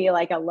to make me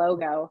like a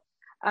logo.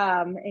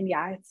 And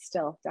yeah, it's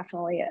still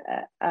definitely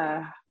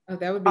Oh,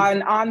 that would be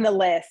on the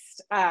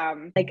list.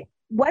 Like,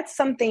 what's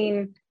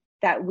something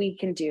that we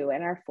can do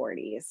in our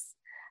 40s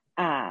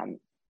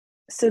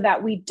so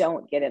that we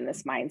don't get in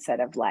this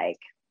mindset of like,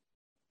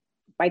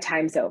 my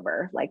time's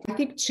over? Like, I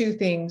think two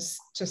things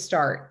to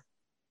start.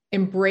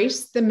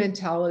 Embrace the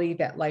mentality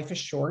that life is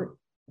short,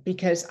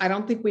 because I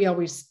don't think we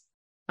always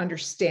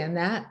understand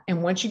that.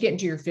 And once you get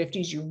into your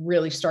 50s, you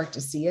really start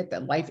to see it,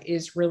 that life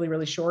is really,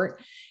 really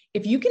short.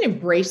 If you can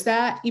embrace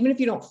that, even if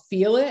you don't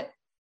feel it,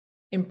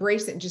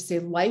 embrace it and just say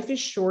life is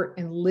short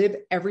and live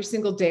every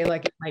single day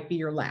like it might be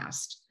your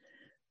last.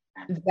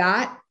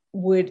 That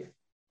would,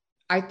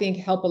 I think,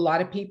 help a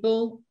lot of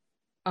people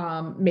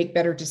make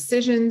better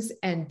decisions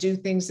and do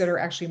things that are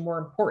actually more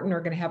important,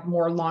 are going to have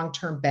more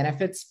long-term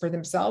benefits for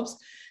themselves.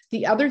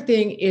 The other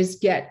thing is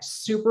get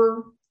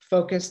super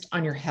focused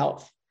on your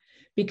health,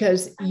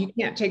 because you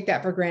can't take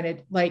that for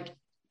granted. Like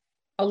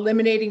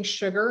eliminating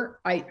sugar,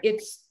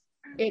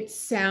 it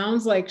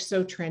sounds like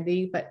so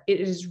trendy, but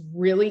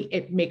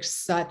it makes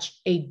such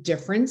a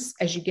difference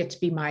as you get to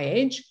be my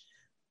age,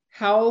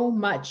 how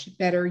much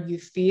better you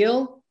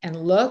feel and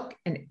look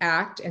and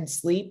act and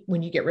sleep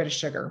when you get rid of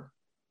sugar.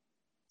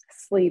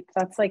 Sleep.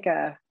 That's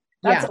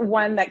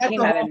one that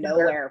came out of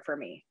nowhere for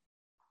me.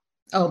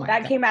 Oh my God.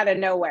 That came out of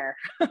nowhere.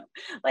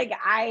 Like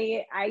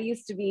I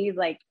used to be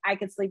like, I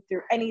could sleep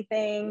through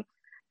anything,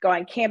 go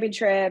on camping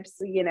trips,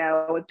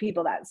 with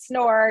people that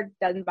snore,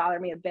 doesn't bother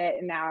me a bit.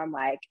 And now I'm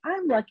like,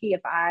 I'm lucky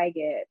if I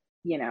get,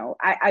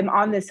 I'm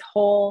on this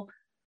whole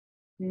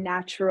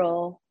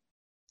natural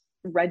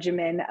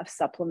regimen of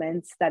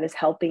supplements that is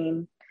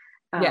helping.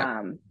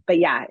 But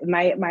yeah,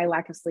 my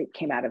lack of sleep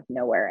came out of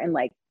nowhere. And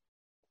like,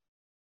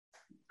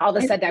 all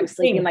of a sudden I was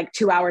sleeping like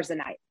 2 hours a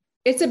night.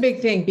 It's a big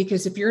thing,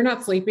 because if you're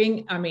not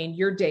sleeping, I mean,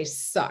 your day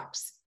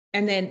sucks.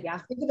 And then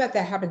think about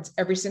that happens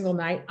every single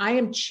night. I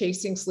am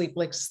chasing sleep,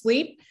 like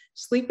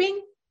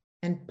sleeping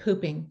and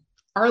pooping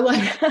are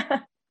like,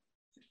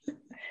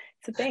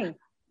 it's a thing.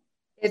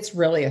 It's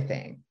really a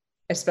thing,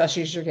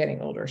 especially as you're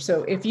getting older.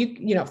 So if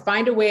you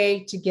find a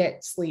way to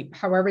get sleep,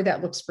 however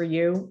that looks for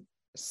you,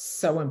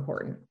 so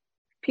important.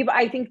 People,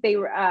 I think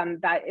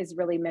that is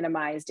really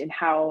minimized in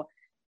how,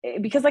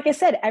 because like I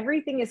said,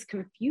 everything is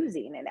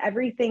confusing and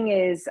everything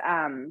is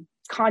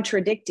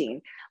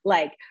contradicting.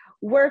 Like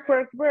work,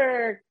 give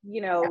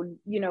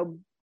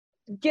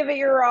it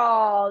your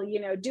all,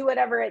 do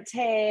whatever it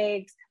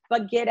takes,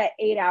 but get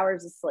 8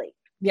 hours of sleep.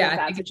 Yeah.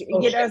 That's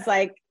what it's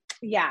like,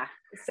 yeah.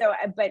 So,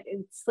 but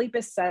sleep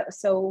is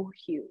so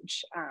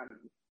huge.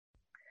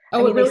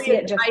 It really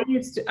is.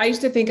 I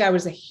used to think I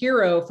was a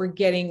hero for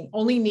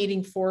only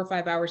needing 4 or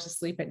 5 hours of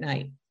sleep at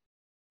night.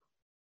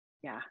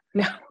 Yeah,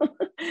 no,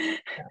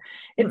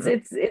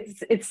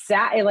 it's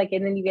sad. Like,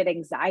 and then you get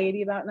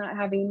anxiety about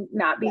not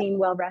being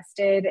well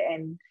rested.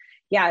 And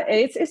yeah,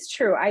 it's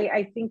true.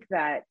 I think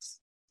that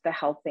the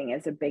health thing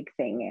is a big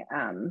thing.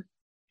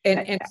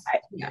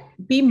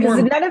 Be more,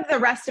 none of the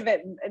rest of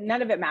it,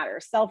 none of it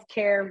matters.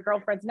 Self-care,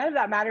 girlfriends, none of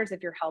that matters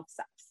if your health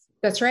sucks.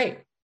 That's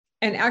right.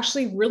 And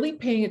actually really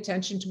paying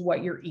attention to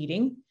what you're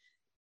eating.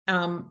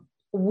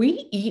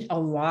 We eat a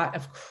lot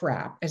of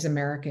crap as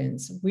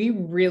Americans. We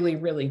really,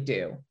 really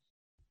do.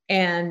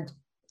 And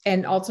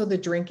also the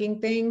drinking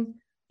thing,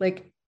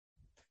 like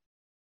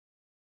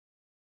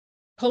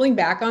pulling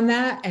back on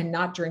that and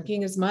not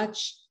drinking as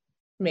much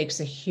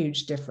makes a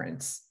huge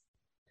difference.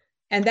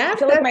 And I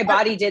feel like my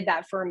body did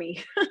that for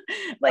me.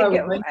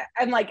 Really?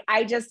 I'm like,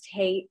 I just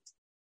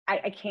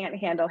I can't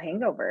handle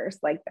hangovers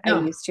like I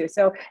used to.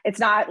 So it's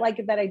not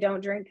like that I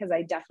don't drink, because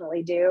I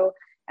definitely do.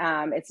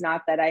 It's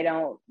not that I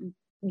don't,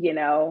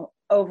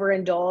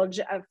 overindulge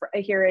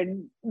here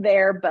and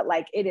there, but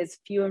like it is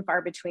few and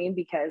far between,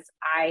 because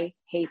I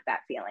hate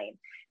that feeling.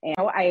 And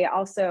I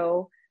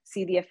also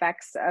see the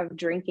effects of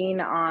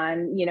drinking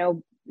on,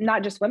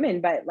 not just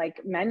women, but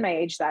like men my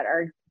age that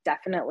are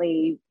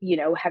definitely,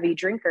 heavy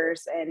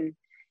drinkers, and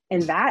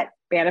that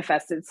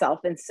manifests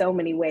itself in so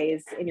many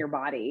ways in your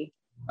body.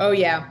 Oh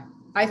yeah.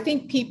 I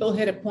think people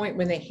hit a point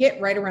when they hit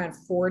right around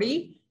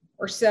 40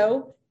 or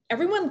so,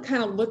 everyone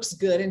kind of looks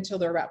good until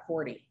they're about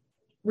 40,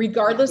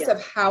 regardless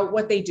of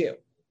what they do.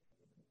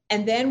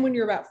 And then when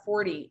you're about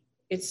 40,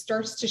 it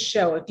starts to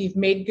show. If you've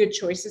made good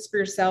choices for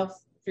yourself,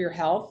 for your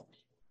health,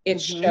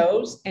 it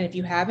shows. And if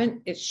you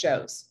haven't, it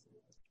shows.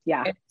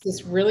 Yeah. It's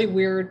this really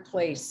weird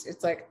place.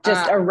 It's like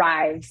just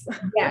arrives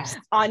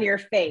on your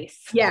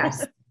face.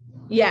 Yes,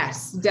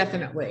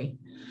 definitely.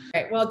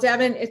 All right. Well,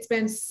 Devon, it's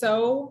been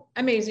so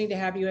amazing to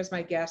have you as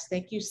my guest.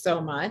 Thank you so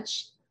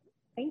much.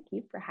 Thank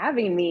you for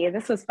having me.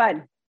 This was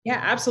fun. Yeah,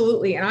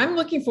 absolutely. And I'm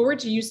looking forward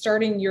to you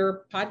starting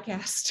your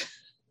podcast.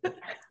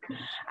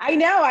 I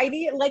know.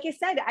 Like I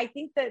said, I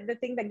think that the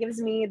thing that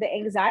gives me the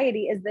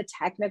anxiety is the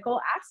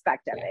technical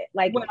aspect of it.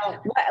 Like,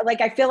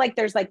 I feel like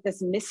there's like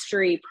this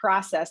mystery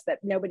process that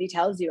nobody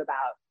tells you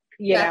about,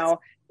 you know?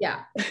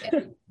 Yeah.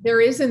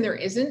 There is and there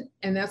isn't.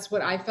 And that's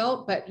what I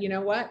felt. But you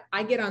know what?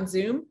 I get on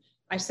Zoom.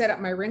 I set up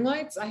my ring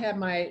lights. I have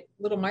my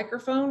little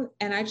microphone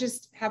and I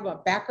just have a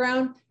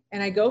background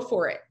and I go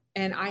for it.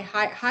 and I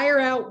hire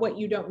out what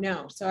you don't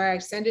know. So I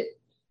send it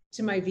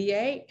to my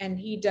VA and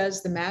he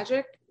does the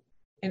magic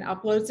and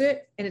uploads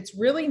it. And it's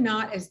really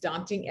not as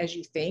daunting as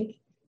you think.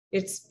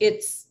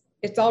 It's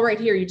all right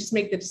here. You just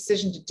make the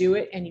decision to do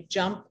it and you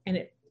jump,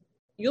 and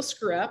you'll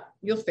screw up,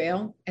 you'll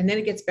fail, and then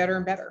it gets better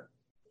and better.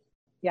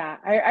 Yeah.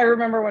 I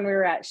remember when we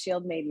were at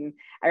Shield Maiden,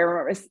 I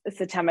remember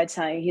Satema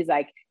telling me, he's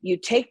like, you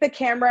take the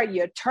camera,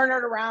 you turn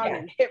it around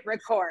and hit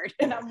record.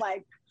 And I'm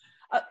like,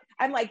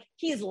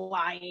 he's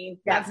lying.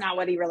 That's not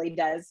what he really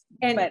does.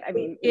 But I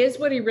mean, it is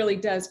what he really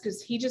does,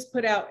 because he just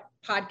put out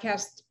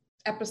podcast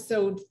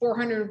episode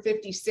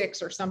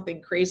 456 or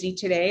something crazy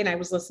today. And I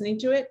was listening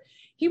to it.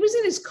 He was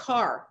in his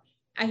car.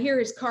 I hear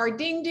his car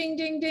ding, ding,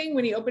 ding, ding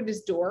when he opened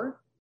his door.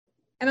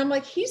 And I'm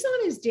like, he's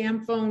on his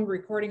damn phone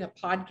recording a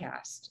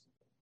podcast.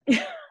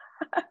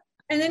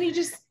 And then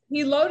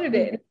he loaded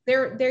it.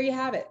 There you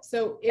have it.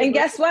 So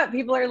guess what?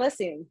 People are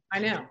listening. I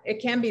know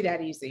it can be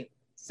that easy.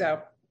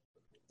 So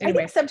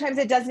anyway. I think sometimes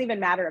it doesn't even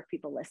matter if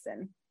people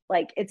listen.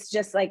 Like, it's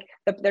just like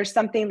there's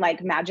something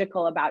like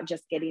magical about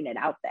just getting it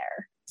out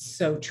there.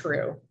 So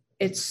true.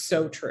 It's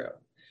so true.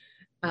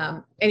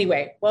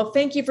 Anyway, well,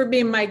 thank you for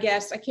being my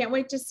guest. I can't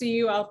wait to see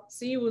you. I'll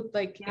see you in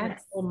a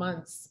couple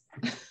months.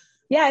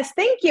 Yes,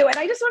 thank you. And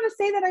I just want to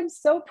say that I'm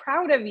so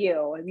proud of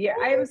you.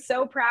 I am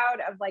so proud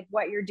of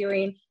what you're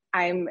doing.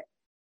 I'm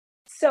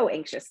so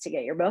anxious to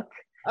get your book.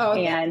 Oh,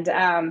 and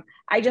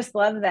I just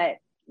love that,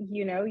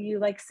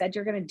 you said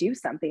you're going to do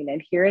something,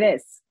 and here it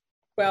is.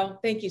 Well,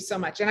 thank you so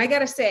much. And I got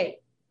to say,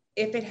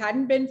 if it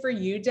hadn't been for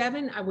you,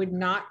 Devon, I would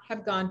not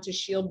have gone to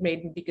Shield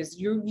Maiden, because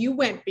you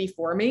went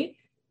before me,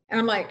 and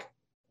I'm like,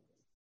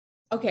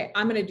 okay,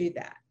 I'm going to do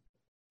that.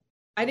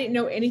 I didn't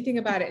know anything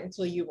about it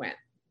until you went.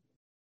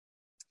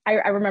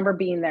 I remember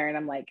being there, and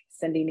I'm like,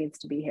 Cindy needs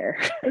to be here.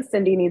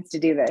 Cindy needs to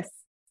do this.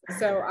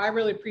 So I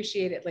really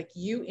appreciate it.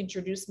 You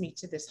introduced me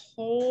to this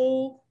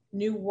whole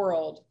new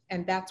world,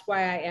 and that's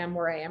why I am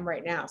where I am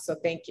right now. So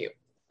thank you.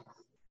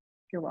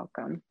 You're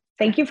welcome.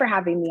 Thank you for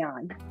having me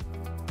on.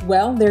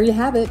 Well, there you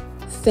have it.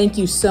 Thank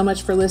you so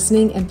much for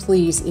listening. And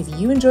please, if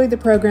you enjoyed the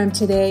program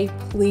today,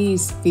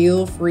 please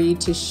feel free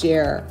to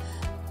share.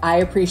 I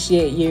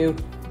appreciate you.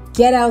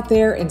 Get out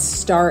there and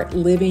start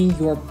living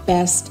your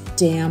best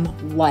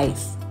damn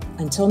life.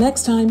 Until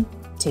next time,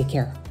 take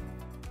care.